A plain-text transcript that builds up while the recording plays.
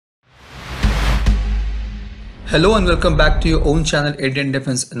Hello and welcome back to your own channel Indian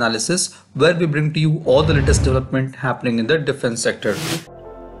Defense Analysis, where we bring to you all the latest development happening in the defense sector.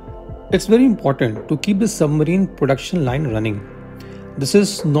 It's very important to keep the submarine production line running. This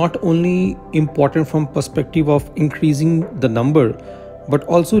is not only important from perspective of increasing the number, but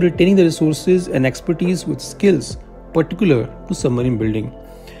also retaining the resources and expertise with skills particular to submarine building.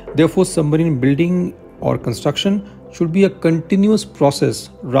 Therefore, submarine building or construction should be a continuous process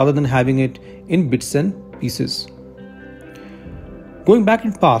rather than having it in bits and pieces. Going back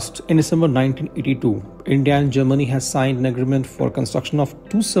in past, in December 1982, India and Germany has signed an agreement for construction of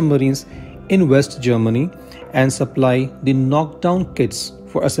 2 submarines in West Germany and supply the knockdown kits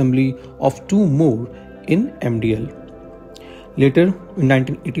for assembly of 2 more in MDL. Later, in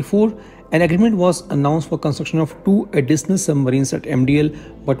 1984, an agreement was announced for construction of 2 additional submarines at MDL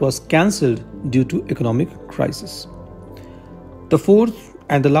but was cancelled due to economic crisis. The fourth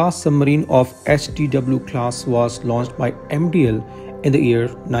and the last submarine of HDW Class was launched by MDL in the year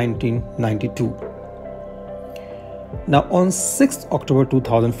 1992. Now on 6th October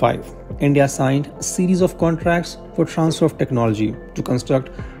 2005, India signed a series of contracts for transfer of technology to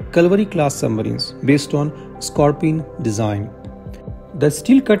construct Kalvari Class submarines based on Scorpion design. The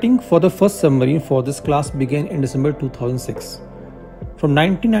steel cutting for the first submarine for this class began in December 2006. From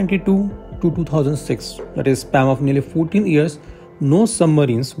 1992 to 2006, that is a span of nearly 14 years, no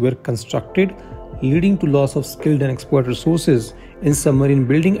submarines were constructed, leading to loss of skilled and expert resources in submarine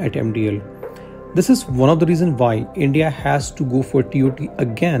building at MDL. This is one of the reasons why India has to go for TOT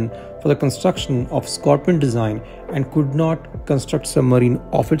again for the construction of Scorpion design and could not construct submarine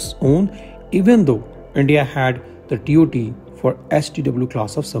of its own, even though India had the TOT for HDW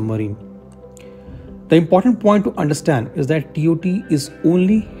class of submarine. The important point to understand is that TOT is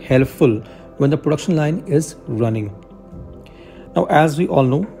only helpful when the production line is running. Now, as we all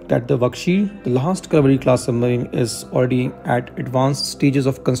know that the Vakshi, the last Kalvari class submarine, is already at advanced stages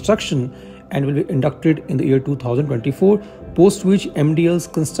of construction and will be inducted in the year 2024, post which MDL's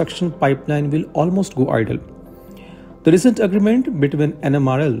construction pipeline will almost go idle. The recent agreement between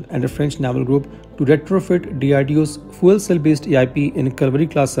NMRL and the French naval group to retrofit DRDO's fuel cell-based AIP in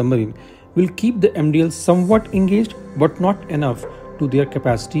Kalvari class submarine will keep the MDL somewhat engaged but not enough to their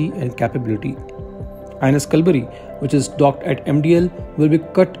capacity and capability. INS Kalvari, which is docked at MDL, will be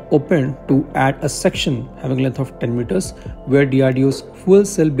cut open to add a section having a length of 10 meters where DRDO's fuel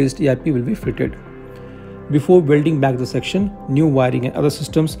cell-based AIP will be fitted. Before welding back the section, new wiring and other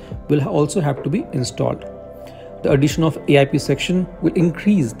systems will also have to be installed. The addition of AIP section will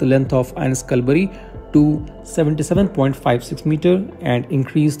increase the length of INS Kalvari to 77.56 meter and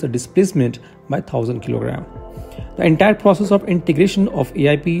increase the displacement by 1000 kg. The entire process of integration of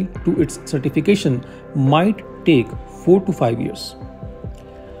AIP to its certification might take 4 to 5 years.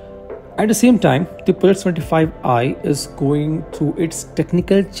 At the same time, the Project 75I is going through its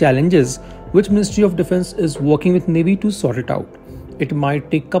technical challenges, which Ministry of Defense is working with Navy to sort it out. It might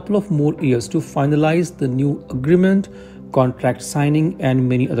take a couple of more years to finalize the new agreement, contract signing, and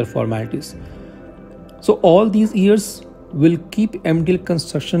many other formalities. So all these years will keep MDL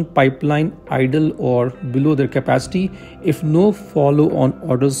construction pipeline idle or below their capacity if no follow-on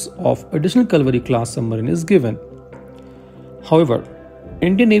orders of additional Kalvari class submarine is given. However,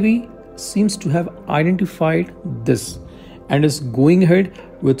 Indian Navy seems to have identified this and is going ahead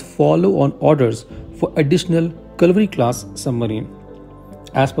with follow-on orders for additional Kalvari class submarine.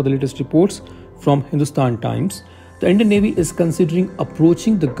 As per the latest reports from Hindustan Times, the Indian Navy is considering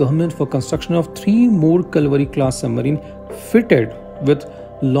approaching the government for construction of 3 more Kalvari class submarine fitted with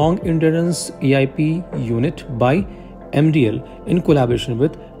long endurance AIP unit by MDL in collaboration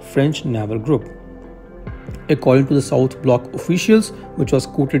with French naval group. According to the South Bloc officials, which was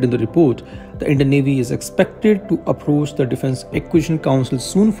quoted in the report, the Indian Navy is expected to approach the Defence Acquisition Council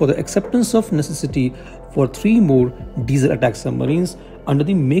soon for the acceptance of necessity for 3 more diesel attack submarines under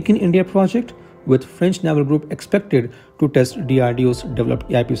the Make in India project, with French naval group expected to test DRDO's developed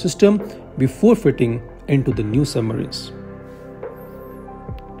AIP system before fitting into the new submarines.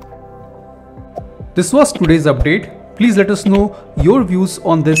 This was today's update. Please let us know your views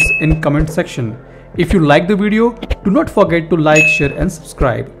on this in comment section. If you like the video, do not forget to like, share and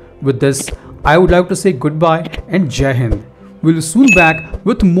subscribe. With this, I would like to say goodbye and Jai Hind. We'll soon back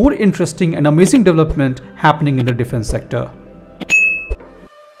with more interesting and amazing development happening in the defense sector.